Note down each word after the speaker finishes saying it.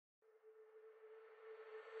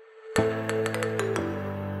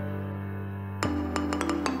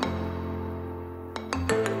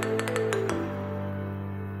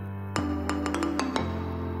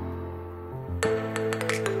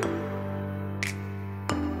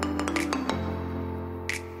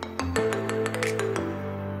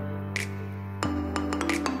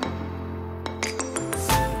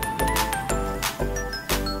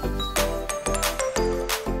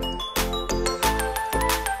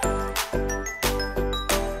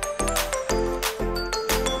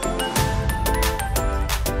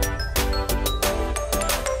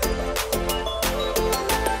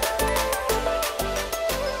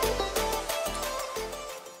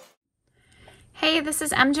Hey, this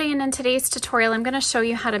is MJ, and in today's tutorial I'm going to show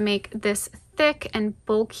you how to make this thick and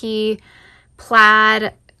bulky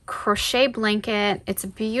plaid crochet blanket. It's a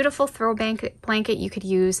beautiful throw blanket you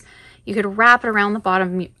could wrap it around the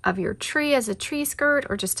bottom of your tree as a tree skirt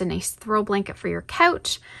or just a nice throw blanket for your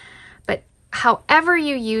couch. But however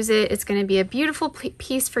you use it, it's going to be a beautiful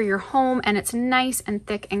piece for your home, and it's nice and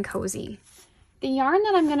thick and cozy. The yarn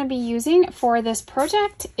that I'm going to be using for this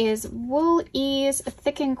project is Wool Ease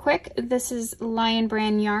Thick and Quick. This is Lion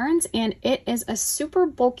Brand yarns, and it is a super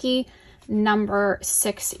bulky number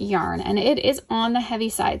 6 yarn, and it is on the heavy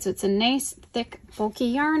side. So it's a nice, thick, bulky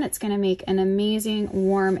yarn. It's going to make an amazing,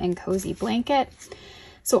 warm and cozy blanket.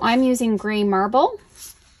 So I'm using gray marble,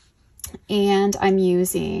 and I'm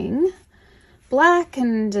using black,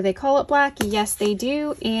 and do they call it black? Yes, they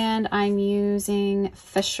do. And I'm using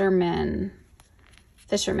fisherman,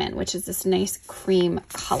 which is this nice cream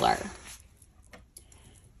color.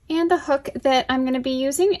 And the hook that I'm going to be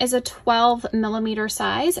using is a 12mm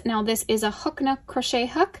size. Now this is a hook nook crochet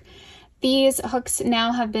hook. These hooks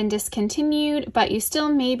now have been discontinued, but you still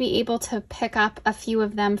may be able to pick up a few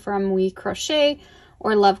of them from We Crochet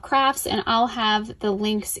or Love Crafts, and I'll have the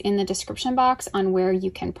links in the description box on where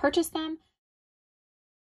you can purchase them.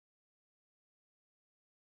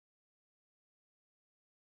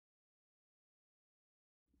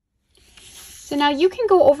 So now you can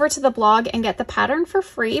go over to the blog and get the pattern for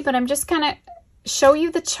free, but I'm just going to show you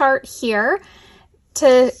the chart here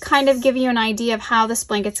to kind of give you an idea of how this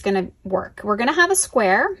blanket's going to work. We're going to have a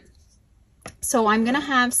square. So I'm going to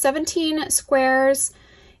have 17 squares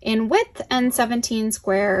in width and 17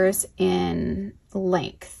 squares in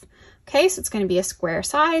length. Okay, so it's going to be a square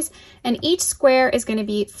size, and each square is going to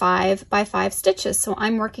be 5 by 5 stitches. So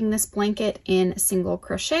I'm working this blanket in single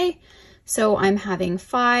crochet. So I'm having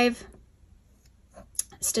 5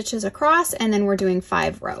 stitches across, and then we're doing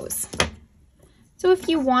 5 rows. So if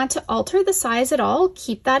you want to alter the size at all,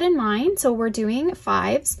 keep that in mind. So we're doing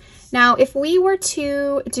 5s. Now, if we were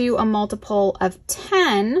to do a multiple of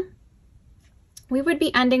 10, we would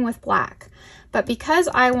be ending with black. But because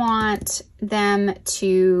I want them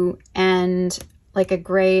to end like a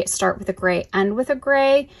gray, start with a gray, end with a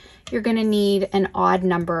gray, you're going to need an odd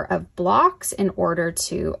number of blocks in order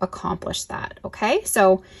to accomplish that. Okay,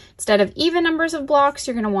 so instead of even numbers of blocks,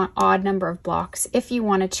 you're going to want odd number of blocks if you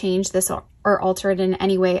want to change this or alter it in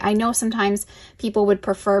any way. I know sometimes people would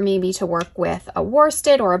prefer maybe to work with a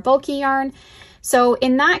worsted or a bulky yarn. So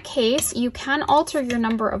in that case, you can alter your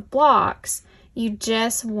number of blocks. You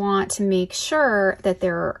just want to make sure that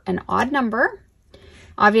they're an odd number.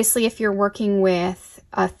 Obviously, if you're working with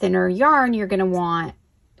a thinner yarn, you're going to want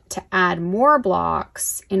to add more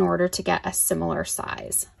blocks in order to get a similar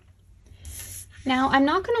size. Now, I'm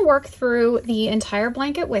not going to work through the entire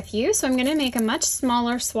blanket with you, so I'm going to make a much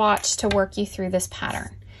smaller swatch to work you through this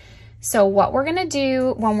pattern. So what we're going to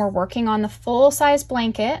do when we're working on the full-size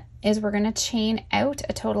blanket is we're going to chain out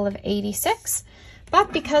a total of 86,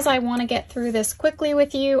 but because I want to get through this quickly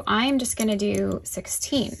with you, I'm just going to do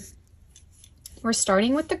 16. We're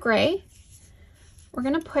starting with the gray. We're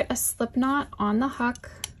going to put a slip knot on the hook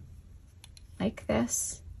like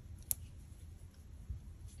this.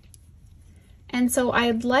 And so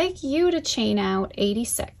I'd like you to chain out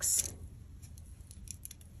 86.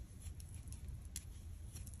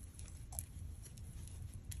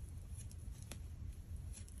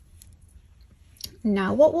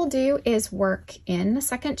 Now what we'll do is work in the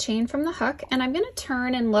second chain from the hook, and I'm going to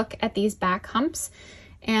turn and look at these back humps,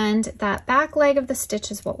 and that back leg of the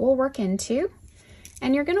stitch is what we'll work into.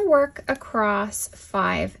 And you're going to work across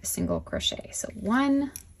 5 single crochet. So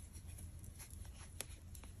 1,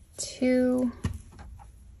 2,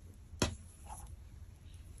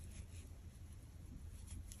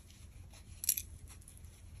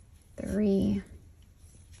 3,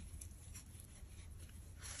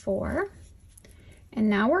 4. And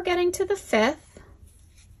now we're getting to the 5th.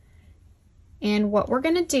 And what we're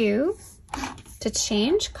going to do to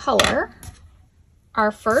change color,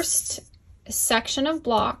 our first section of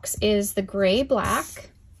blocks is the gray black.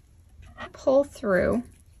 Pull through.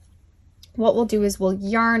 What we'll do is we'll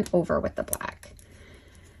yarn over with the black.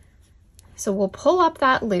 So we'll pull up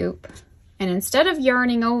that loop, and instead of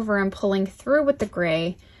yarning over and pulling through with the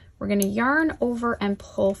gray, we're going to yarn over and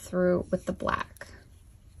pull through with the black.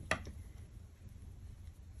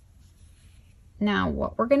 Now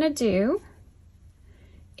what we're going to do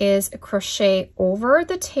is crochet over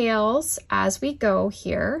the tails as we go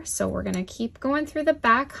here. So we're going to keep going through the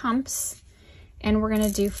back humps, and we're going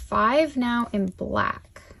to do 5 now in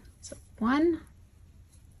black. So 1,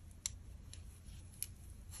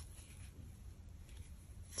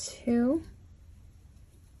 2,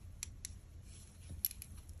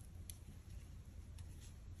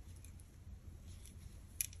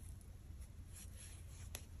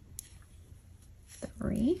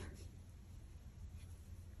 3,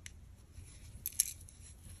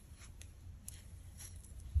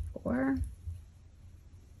 4,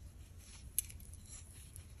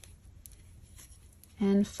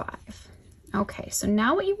 and 5. Okay, so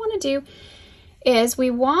now what you want to do is we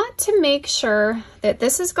want to make sure that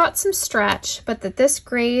this has got some stretch, but that this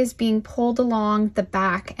gray is being pulled along the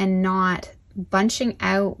back and not bunching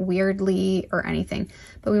out weirdly or anything.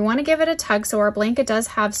 But we want to give it a tug so our blanket does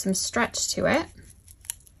have some stretch to it.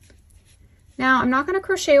 Now I'm not going to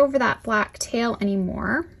crochet over that black tail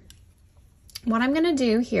anymore. What I'm going to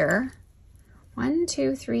do here, 1,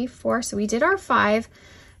 2, 3, 4, so we did our 5,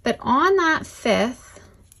 but on that 5th,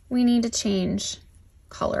 we need to change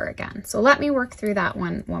color again. So let me work through that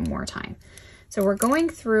one more time. So we're going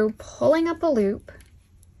through, pulling up a loop.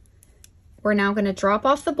 We're now going to drop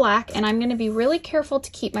off the black, and I'm going to be really careful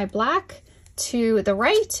to keep my black to the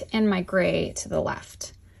right and my gray to the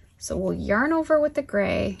left. So we'll yarn over with the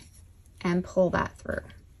gray and pull that through.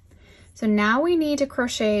 So now we need to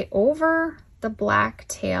crochet over the black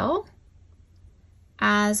tail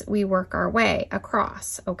as we work our way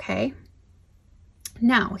across, okay?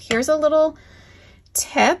 Now, here's a little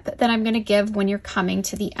tip that I'm going to give when you're coming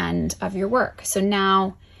to the end of your work. So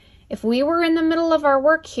now, if we were in the middle of our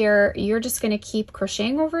work here, you're just going to keep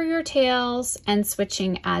crocheting over your tails and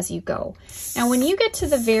switching as you go. Now, when you get to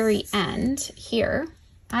the very end here,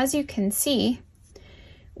 as you can see,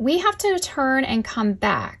 we have to turn and come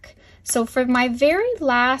back. So for my very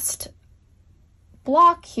last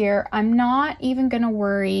block here, I'm not even going to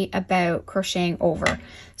worry about crocheting over.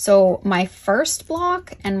 So my first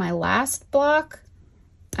block and my last block,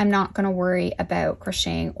 I'm not going to worry about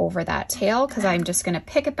crocheting over that tail because I'm just going to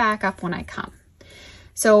pick it back up when I come.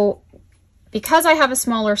 So because I have a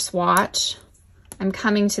smaller swatch, I'm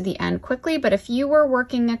coming to the end quickly, but if you were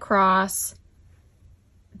working across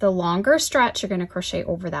the longer stretch, you're going to crochet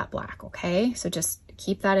over that black, okay? So just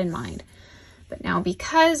keep that in mind. But now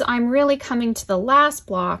because I'm really coming to the last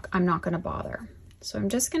block, I'm not going to bother. So I'm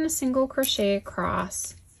just going to single crochet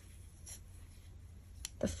across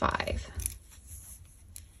the 5.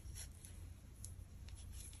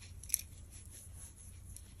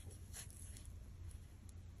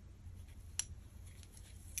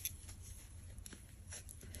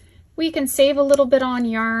 We can save a little bit on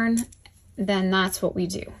yarn, then that's what we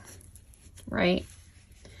do, right?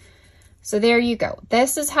 So there you go.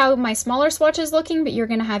 This is how my smaller swatch is looking, but you're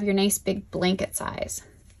going to have your nice big blanket size.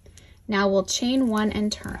 Now we'll chain 1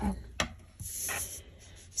 and turn.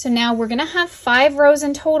 So now we're going to have 5 rows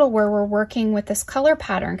in total where we're working with this color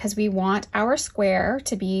pattern because we want our square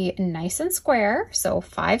to be nice and square. So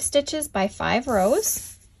 5 stitches by 5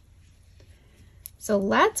 rows. So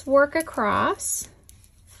let's work across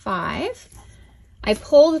 5. I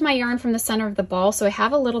pulled my yarn from the center of the ball, so I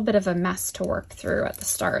have a little bit of a mess to work through at the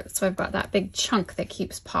start. So I've got that big chunk that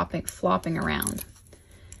keeps flopping around.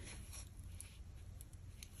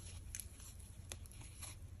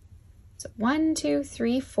 So 1, 2,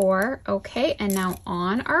 3, 4. Okay, and now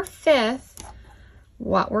on our 5th,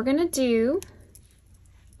 what we're gonna do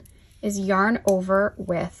is yarn over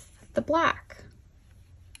with the black.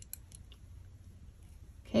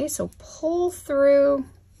 Okay, so pull through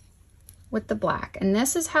with the black, and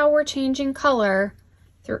this is how we're changing color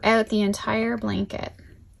throughout the entire blanket.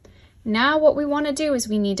 Now what we want to do is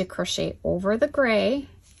we need to crochet over the gray.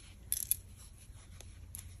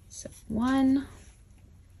 So 1,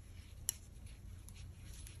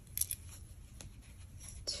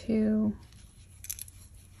 2,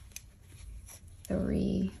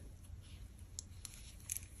 3,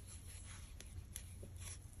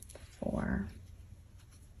 4,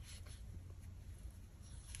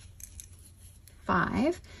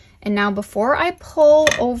 5. And now before I pull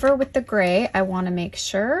over with the gray, I want to make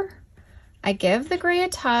sure I give the gray a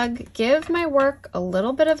tug, give my work a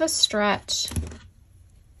little bit of a stretch. I'm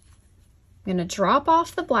going to drop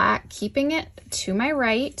off the black, keeping it to my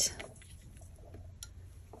right,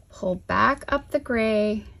 pull back up the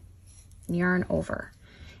gray, and yarn over.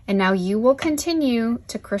 And now you will continue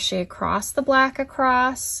to crochet across the black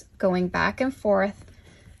across, going back and forth.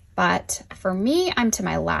 But for me, I'm to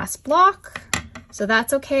my last block. So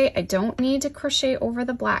that's okay. I don't need to crochet over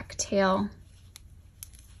the black tail.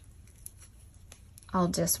 I'll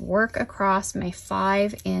just work across my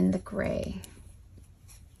 5 in the gray.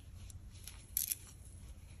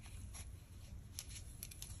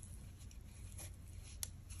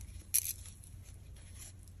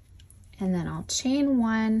 And then I'll chain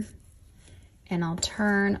 1 and I'll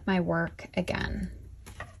turn my work again.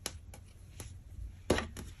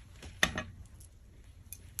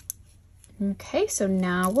 Okay, so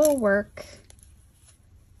now we'll work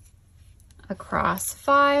across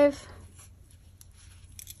 5.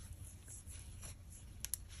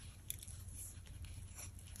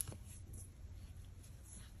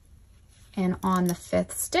 And on the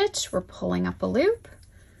 5th stitch, we're pulling up a loop.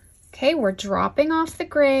 Okay, we're dropping off the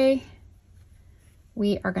gray.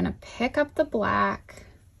 We are going to pick up the black,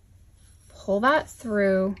 pull that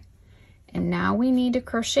through, and now we need to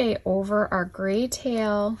crochet over our gray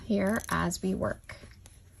tail here as we work.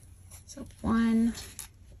 So 1,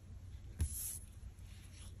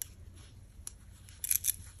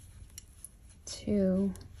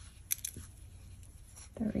 2,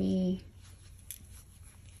 3,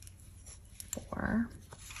 4.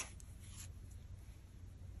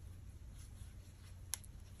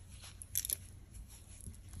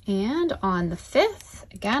 And on the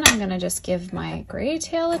 5th, again, I'm going to just give my gray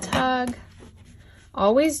tail a tug.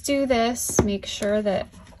 Always do this. Make sure that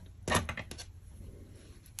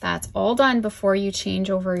that's all done before you change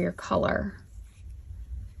over your color.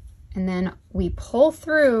 And then we pull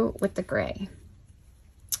through with the gray.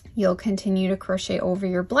 You'll continue to crochet over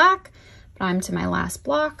your black, but I'm to my last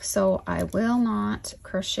block, so I will not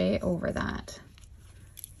crochet over that.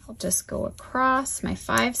 I'll just go across my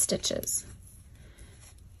 5 stitches.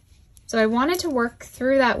 So I wanted to work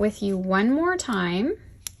through that with you one more time.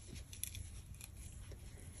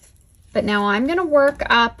 But now I'm going to work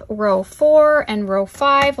up row 4 and row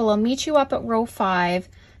 5. Well, I'll meet you up at row 5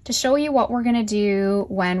 to show you what we're going to do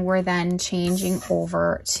when we're then changing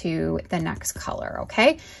over to the next color,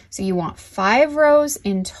 okay? So you want 5 rows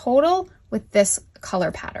in total with this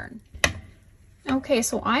color pattern. Okay,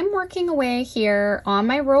 so I'm working away here on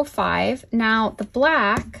my row 5. Now the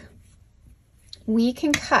black, we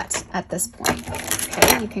can cut at this point,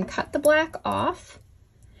 okay? You can cut the black off.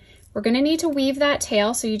 We're going to need to weave that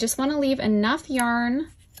tail, so you just want to leave enough yarn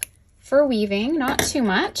for weaving, not too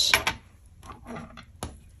much.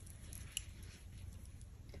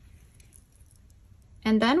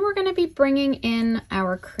 And then we're going to be bringing in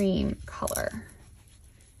our cream color.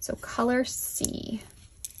 So color C.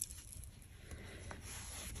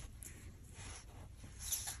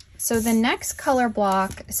 So the next color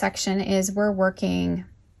block section is we're working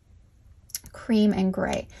cream and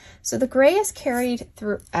gray. So the gray is carried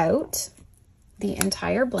throughout the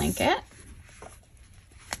entire blanket.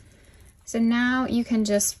 So now you can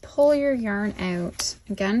just pull your yarn out,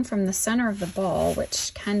 again, from the center of the ball,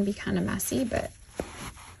 which can be kind of messy, but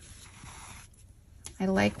I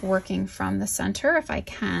like working from the center if I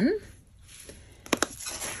can.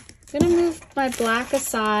 I'm gonna move my black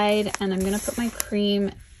aside and I'm gonna put my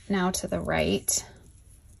cream now to the right.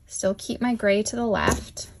 Still keep my gray to the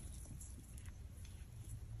left.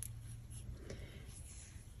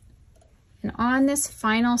 And on this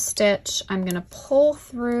final stitch, I'm going to pull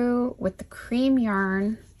through with the cream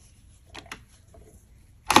yarn.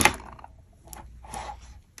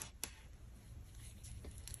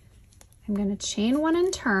 I'm going to chain 1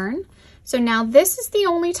 and turn. So now this is the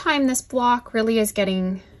only time this block really is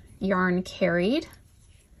getting yarn carried.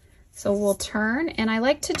 So we'll turn, and I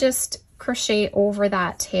like to just crochet over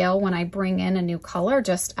that tail when I bring in a new color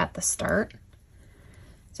just at the start.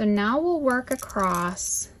 So now we'll work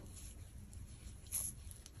across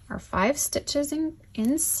our 5 stitches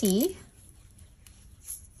in C.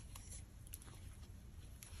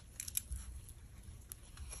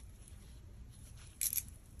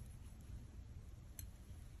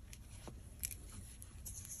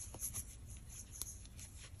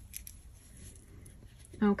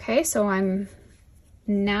 Okay, so I'm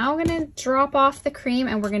now gonna drop off the cream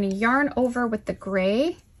and we're gonna yarn over with the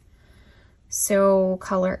gray. So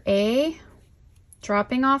color A,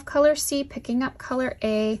 dropping off color C, picking up color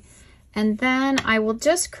A, and then I will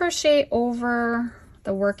just crochet over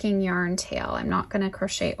the working yarn tail. I'm not going to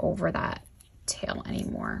crochet over that tail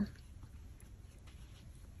anymore.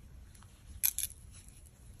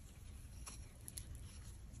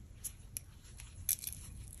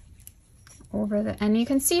 And you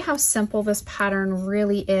can see how simple this pattern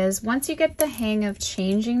really is. Once you get the hang of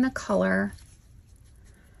changing the color,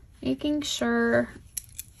 making sure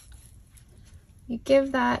you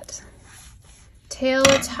give that tail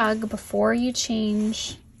a tug before you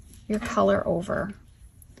change your color over.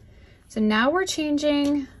 So now we're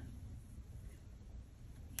changing.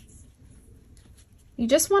 You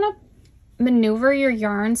just want to maneuver your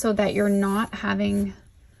yarn so that you're not having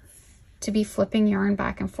to be flipping yarn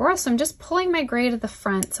back and forth. So I'm just pulling my gray to the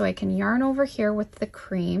front so I can yarn over here with the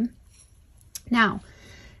cream. Now,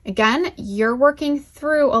 again, you're working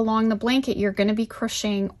through along the blanket. You're going to be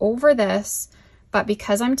crocheting over this. But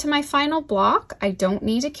because I'm to my final block, I don't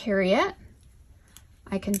need to carry it.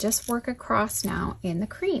 I can just work across now in the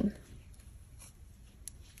cream.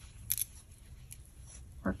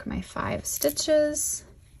 work my 5 stitches.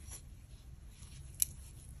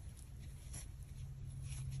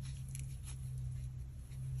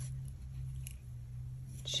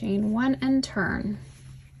 Chain 1 and turn.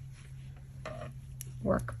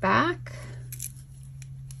 Work back.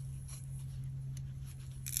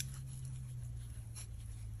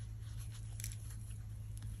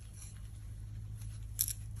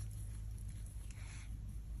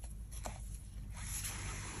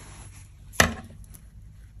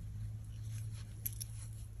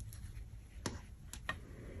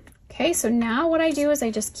 Okay, so now what I do is I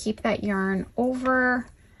just keep that yarn over.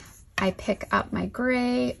 I pick up my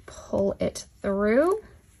gray, pull it through,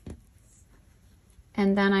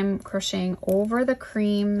 and then I'm crocheting over the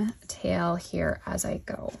cream tail here as I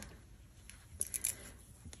go.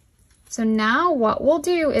 So now what we'll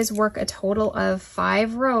do is work a total of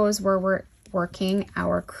 5 rows where we're working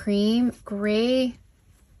our cream gray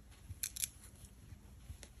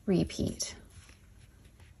repeat.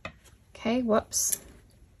 Okay, whoops.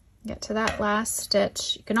 Get to that last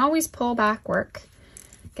stitch. You can always pull back work.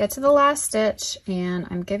 Get to the last stitch, and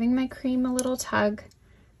I'm giving my cream a little tug.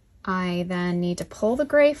 I then need to pull the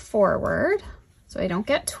gray forward so I don't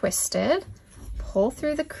get twisted. Pull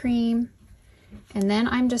through the cream, and then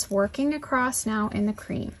I'm just working across now in the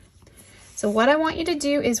cream. So what I want you to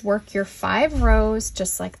do is work your 5 rows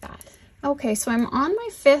just like that. Okay, so I'm on my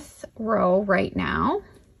 5th row right now.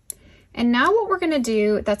 And now what we're gonna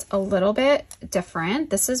do that's a little bit different,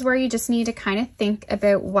 this is where you just need to kind of think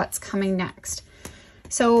about what's coming next.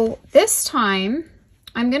 So this time,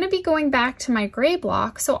 I'm gonna be going back to my gray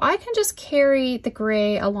block so I can just carry the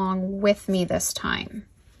gray along with me this time.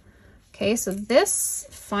 Okay, so this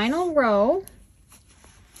final row,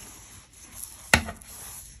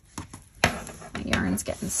 my yarn's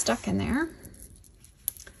getting stuck in there.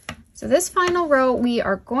 So this final row, we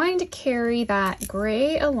are going to carry that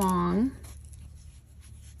gray along.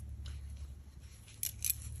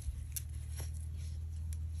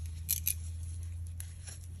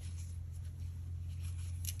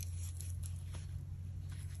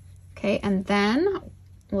 Okay, and then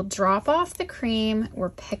we'll drop off the cream. We're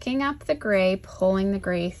picking up the gray, pulling the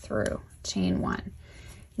gray through, chain 1.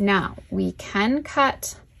 Now, we can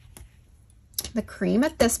cut the cream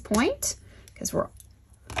at this point because we're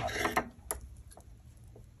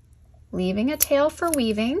leaving a tail for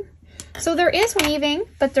weaving. So there is weaving,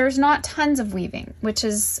 but there's not tons of weaving, which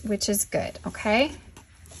is good, okay?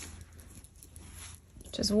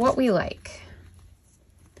 Which is what we like.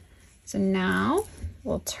 So now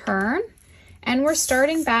we'll turn, and we're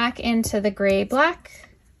starting back into the gray black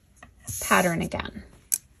pattern again.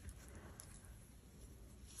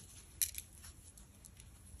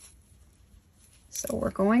 So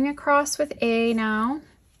we're going across with A now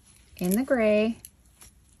in the gray,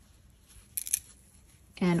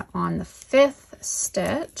 and on the 5th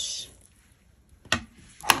stitch,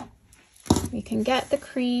 we can get the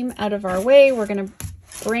cream out of our way. We're gonna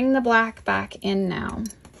bring the black back in now.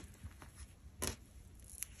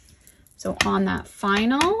 So on that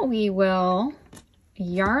final, we will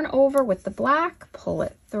yarn over with the black, pull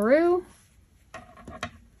it through,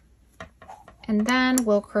 and then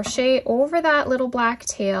we'll crochet over that little black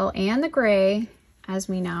tail and the gray as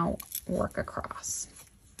we now work across.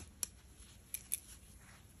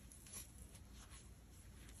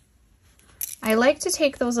 I like to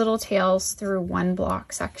take those little tails through one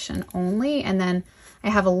block section only, and then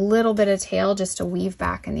I have a little bit of tail just to weave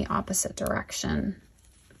back in the opposite direction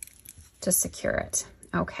to secure it.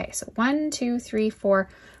 Okay, so 1, 2, 3, 4,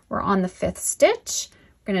 we're on the 5th stitch.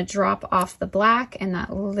 We're gonna drop off the black and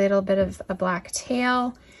that little bit of a black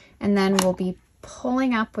tail, and then we'll be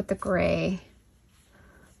pulling up with the gray.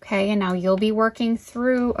 Okay, and now you'll be working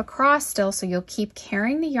through across still, so you'll keep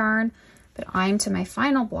carrying the yarn, but I'm to my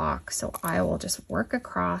final block, so I will just work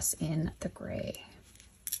across in the gray.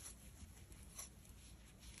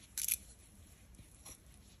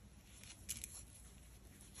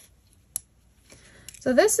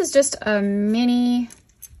 So this is just a mini,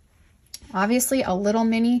 obviously a little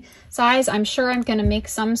mini size. I'm sure I'm gonna make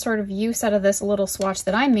some sort of use out of this little swatch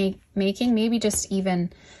that I'm making, maybe just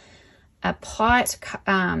even a pot,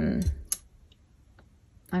 I'm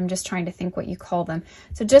just trying to think what you call them.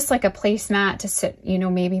 So just like a placemat to sit, you know,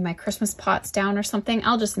 maybe my Christmas pots down or something.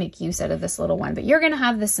 I'll just make use out of this little one, but you're gonna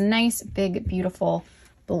have this nice, big, beautiful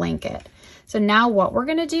blanket. So now what we're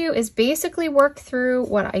gonna do is basically work through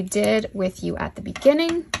what I did with you at the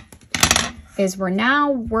beginning, is we're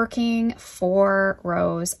now working 4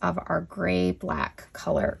 rows of our gray black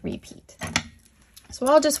color repeat. So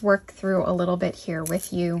I'll just work through a little bit here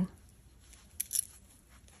with you.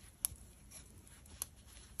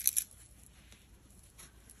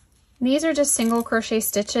 These are just single crochet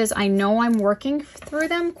stitches. I know I'm working through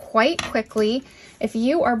them quite quickly. If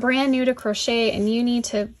you are brand new to crochet and you need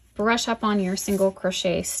to brush up on your single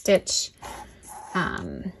crochet stitch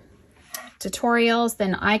tutorials,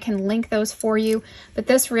 then I can link those for you. But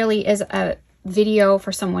this really is a video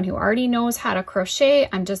for someone who already knows how to crochet.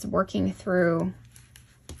 I'm just working through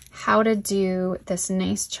how to do this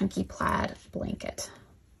nice chunky plaid blanket.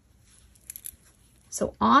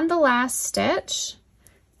 So on the last stitch,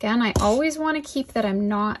 again, I always want to keep that I'm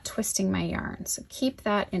not twisting my yarn, so keep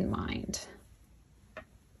that in mind.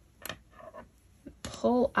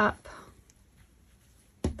 Pull up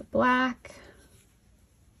the black.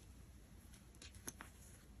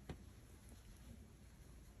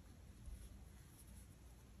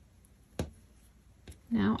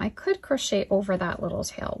 Now I could crochet over that little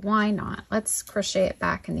tail. Why not? Let's crochet it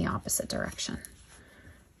back in the opposite direction.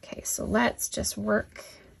 Okay, so let's just work.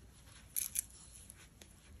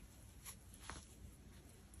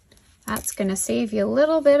 That's going to save you a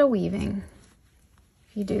little bit of weaving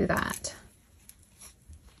if you do that.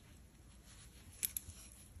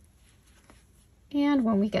 And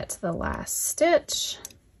when we get to the last stitch,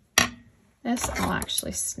 this I'll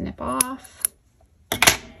actually snip off.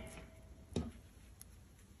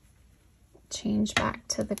 Change back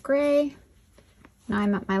to the gray. Now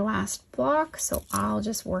I'm at my last block, so I'll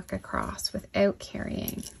just work across without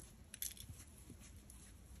carrying.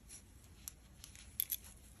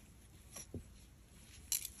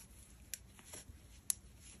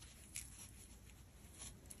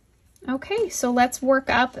 Okay, so let's work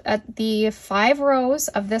up at the 5 rows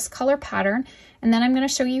of this color pattern, and then I'm going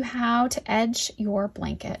to show you how to edge your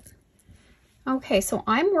blanket. Okay, so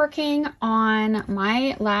I'm working on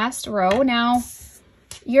my last row. Now,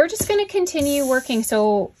 you're just going to continue working.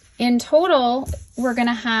 So in total, we're going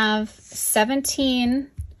to have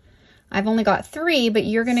 17. I've only got 3, but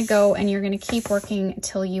you're going to go and you're going to keep working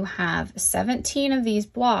until you have 17 of these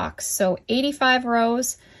blocks. So 85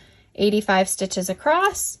 rows, 85 stitches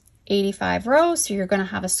across, 85 rows. So you're going to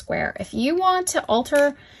have a square. If you want to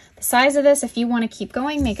alter the size of this, if you want to keep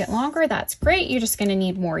going, make it longer, that's great. You're just going to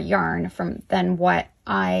need more yarn than what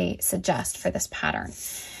I suggest for this pattern.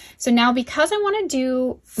 So now, because I want to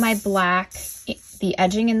do my black, the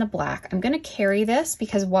edging in the black, I'm going to carry this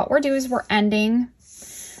because what we're doing is we're ending.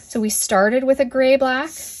 So we started with a gray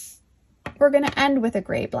black. We're going to end with a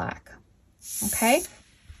gray black. Okay.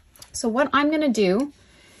 So what I'm going to do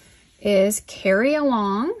is carry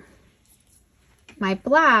along my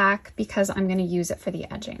black because I'm going to use it for the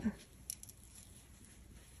edging.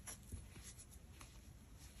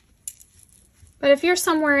 But if you're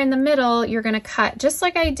somewhere in the middle, you're going to cut, just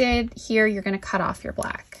like I did here, you're going to cut off your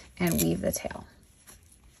black and weave the tail.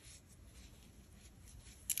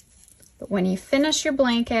 But when you finish your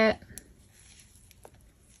blanket,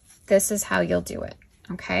 this is how you'll do it.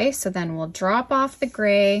 Okay, so then we'll drop off the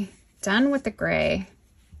gray, done with the gray.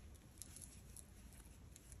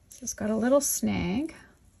 It's got a little snag.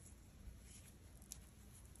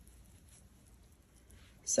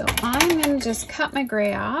 So I'm going to just cut my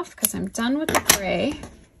gray off because I'm done with the gray.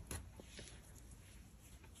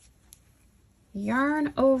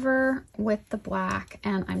 Yarn over with the black,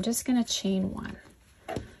 and I'm just going to chain 1.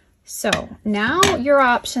 So now your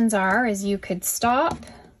options is you could stop,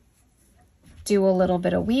 do a little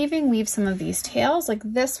bit of weaving, weave some of these tails, like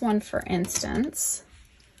this one for instance.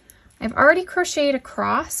 I've already crocheted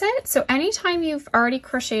across it, so anytime you've already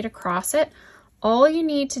crocheted across it, all you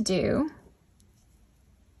need to do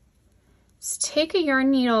is take a yarn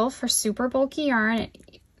needle for super bulky yarn.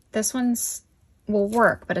 This one's will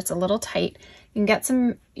work, but it's a little tight. You can get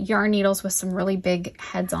some yarn needles with some really big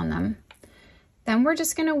heads on them. Then we're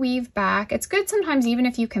just going to weave back. It's good sometimes even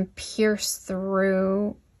if you can pierce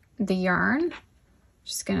through the yarn.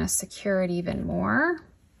 Just going to secure it even more.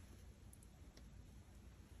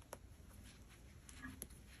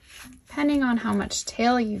 Depending on how much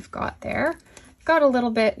tail you've got there. Got a little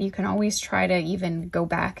bit, you can always try to even go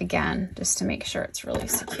back again just to make sure it's really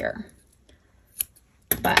secure.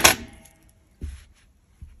 But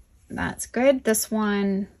that's good. This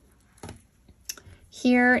one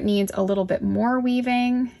here needs a little bit more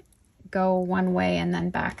weaving. Go one way and then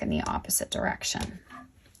back in the opposite direction.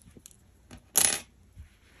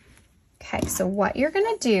 Okay, so what you're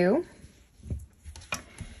going to do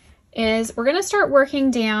is we're going to start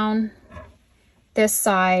working down this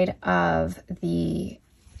side of the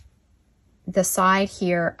side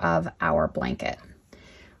here of our blanket.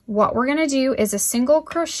 What we're going to do is a single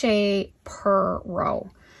crochet per row.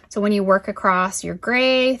 So when you work across your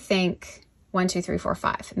gray, think 1, 2, 3, 4,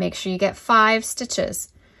 5. Make sure you get 5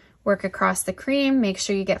 stitches. Work across the cream, make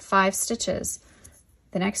sure you get 5 stitches.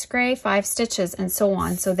 the next gray, 5 stitches, and so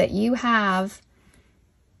on, so that you have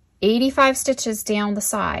 85 stitches down the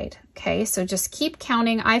side. Okay, so just keep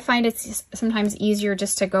counting. I find it's sometimes easier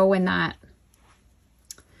just to go in that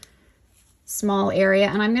small area,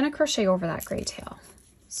 and I'm going to crochet over that gray tail.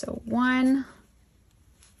 So 1,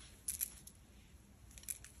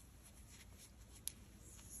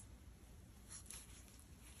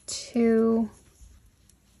 2,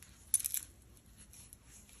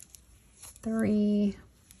 3,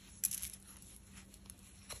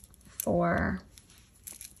 4,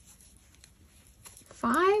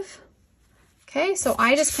 5. Okay, so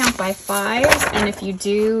I just count by 5s, and if you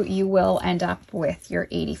do, you will end up with your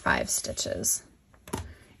 85 stitches,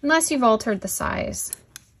 unless you've altered the size.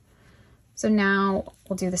 So now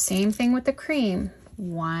we'll do the same thing with the cream.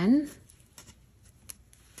 1,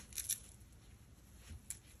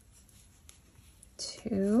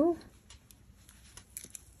 2,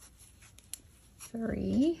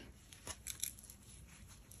 3,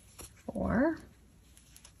 4,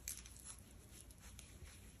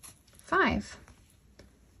 5.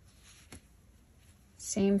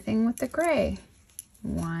 Same thing with the gray.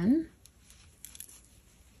 1,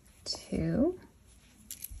 2,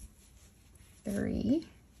 3,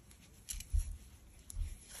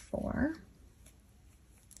 4,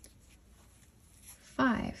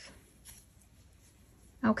 5.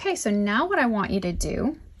 Okay, so now what I want you to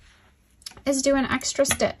do is do an extra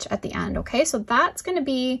stitch at the end, okay? So that's going to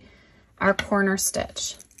be our corner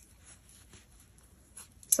stitch.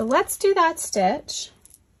 So let's do that stitch.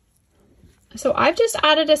 So I've just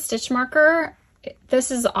added a stitch marker.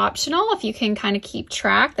 This is optional. If you can kind of keep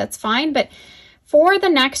track, that's fine. But for the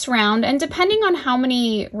next round, and depending on how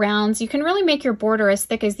many rounds, you can really make your border as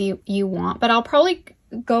thick as you want, but I'll probably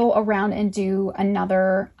go around and do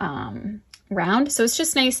another round. So it's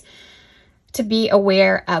just nice to be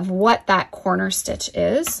aware of what that corner stitch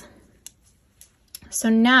is. So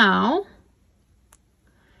now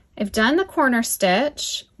I've done the corner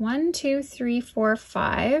stitch. 1, 2, 3, 4,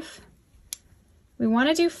 5. We want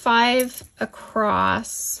to do 5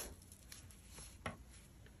 across.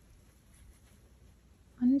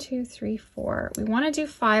 1, 2, 3, 4. We want to do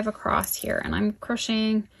 5 across here, and I'm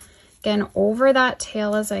crocheting again over that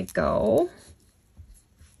tail as I go.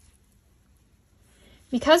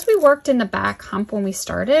 Because we worked in the back hump when we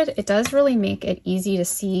started, it does really make it easy to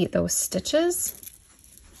see those stitches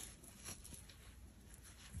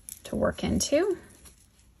to work into.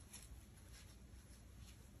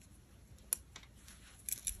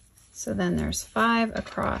 So then there's 5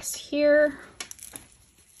 across here.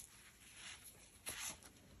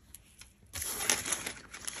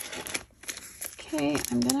 Okay,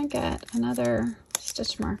 I'm gonna get another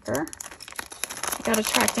stitch marker. I gotta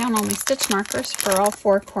track down all my stitch markers for all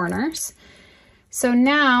 4 corners. So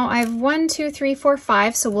now I have 1, 2, 3, 4,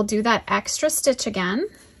 5, so we'll do that extra stitch again.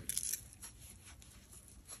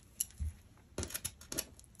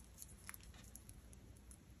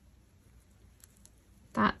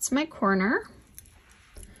 That's my corner.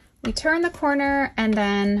 We turn the corner, and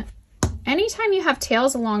then anytime you have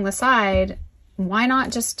tails along the side, why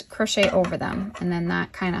not just crochet over them? And then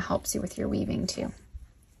that kind of helps you with your weaving too.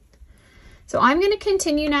 So I'm going to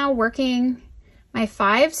continue now working my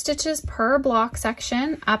 5 stitches per block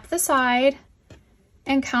section up the side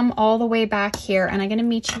and come all the way back here, and I'm going to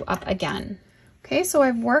meet you up again. Okay, so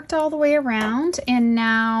I've worked all the way around, and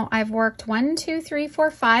now I've worked 1, 2, 3,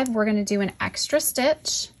 4, 5. We're going to do an extra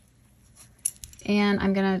stitch, and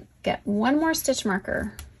I'm going to get 1 more stitch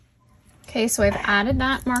marker. Okay, so I've added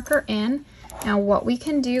that marker in. Now what we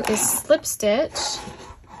can do is slip stitch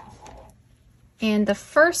in the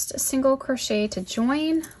first single crochet to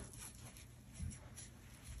join,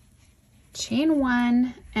 chain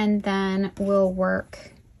 1, and then we'll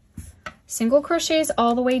work single crochets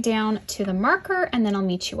all the way down to the marker, and then I'll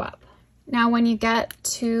meet you up. Now when you get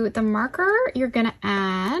to the marker, you're gonna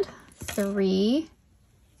add 3,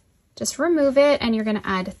 just remove it, and you're gonna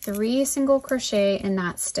add 3 single crochet in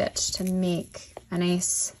that stitch to make a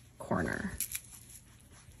nice corner.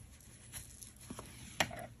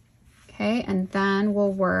 Okay, and then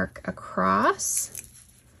we'll work across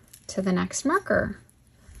to the next marker.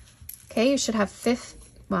 Okay, you should have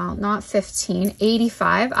well, not 15,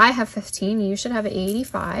 85. I have 15, you should have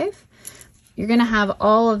 85. You're gonna have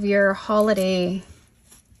all of your holiday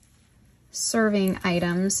serving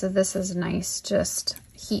items. So this is nice, just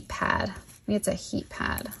heat pad. Maybe it's a heat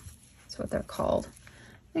pad, that's what they're called.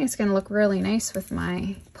 I think it's gonna look really nice with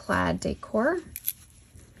my plaid decor.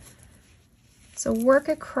 So work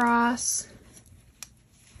across.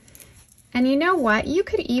 And you know what, you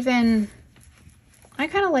could even, I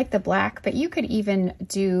kind of like the black, but you could even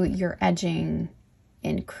do your edging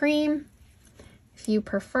in cream if you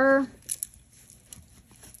prefer.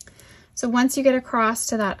 So once you get across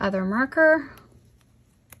to that other marker,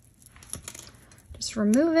 just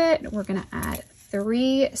remove it. We're going to add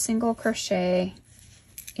 3 single crochet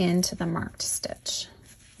into the marked stitch.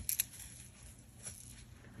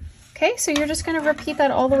 Okay, so you're just going to repeat that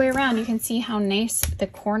all the way around. You can see how nice the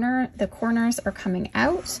corners are coming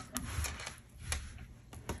out.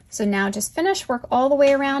 So now just finish, work all the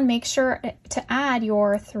way around. Make sure to add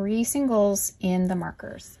your 3 singles in the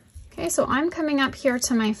markers. Okay, so I'm coming up here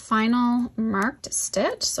to my final marked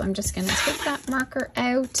stitch. So I'm just going to take that marker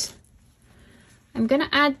out. I'm going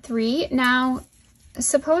to add 3. Now,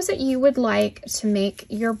 suppose that you would like to make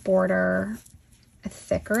your border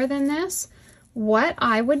thicker than this. What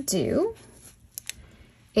I would do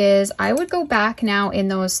is I would go back now in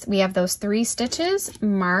those, we have those 3 stitches,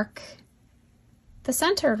 mark the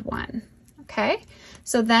centered one, okay?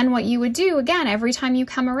 So then what you would do, again, every time you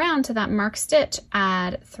come around to that marked stitch,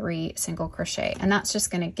 add 3 single crochet, and that's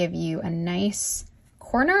just gonna give you a nice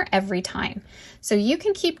corner every time. So you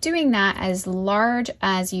can keep doing that as large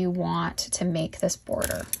as you want to make this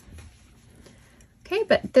border. Okay,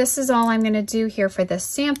 but this is all I'm gonna do here for this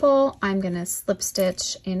sample. I'm gonna slip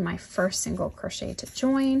stitch in my first single crochet to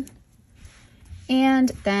join, and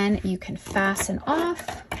then you can fasten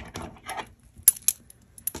off.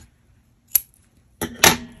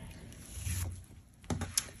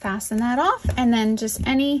 Fasten that off, and then just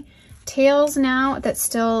any tails now that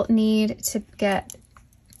still need to get,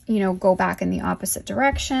 you know, go back in the opposite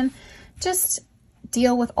direction, just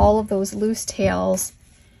deal with all of those loose tails,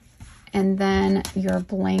 and then your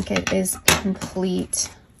blanket is complete.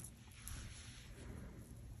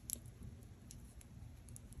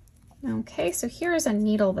 Okay, so here's a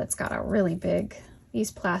needle that's got a really big, these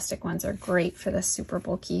plastic ones are great for this super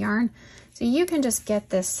bulky yarn. So you can just get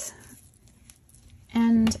this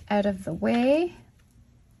end out of the way.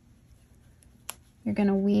 You're going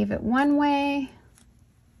to weave it one way.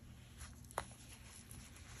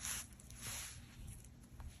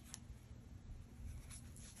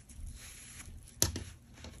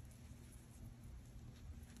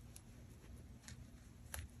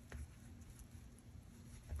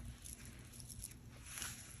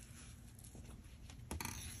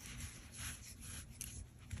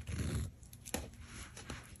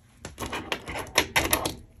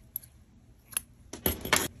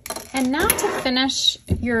 And now to finish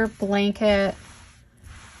your blanket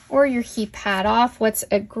or your heat pad off, what's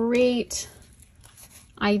a great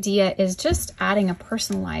idea is just adding a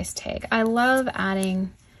personalized tag. I love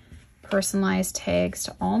adding personalized tags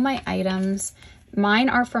to all my items. Mine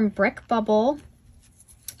are from Brick Bubble.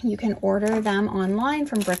 You can order them online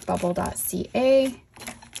from brickbubble.ca.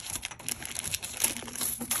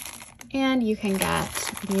 And you can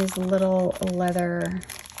get these little leather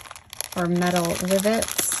or metal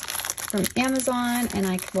rivets from Amazon, and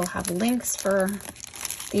I will have links for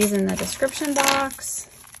these in the description box.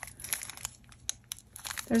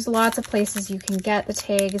 There's lots of places you can get the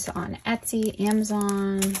tags on Etsy,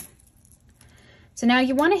 Amazon. So now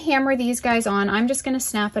you want to hammer these guys on. I'm just going to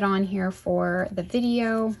snap it on here for the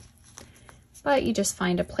video, but you just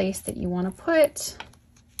find a place that you want to put,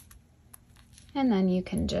 and then you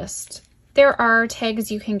can just, there are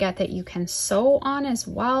tags you can get that you can sew on as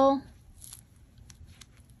well.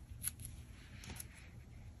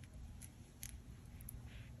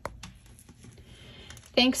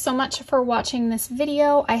 Thanks so much for watching this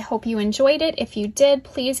video. I hope you enjoyed it. If you did,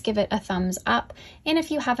 please give it a thumbs up. And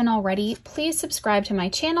if you haven't already, please subscribe to my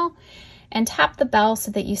channel and tap the bell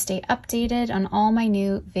so that you stay updated on all my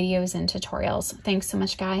new videos and tutorials. Thanks so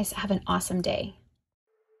much, guys. Have an awesome day.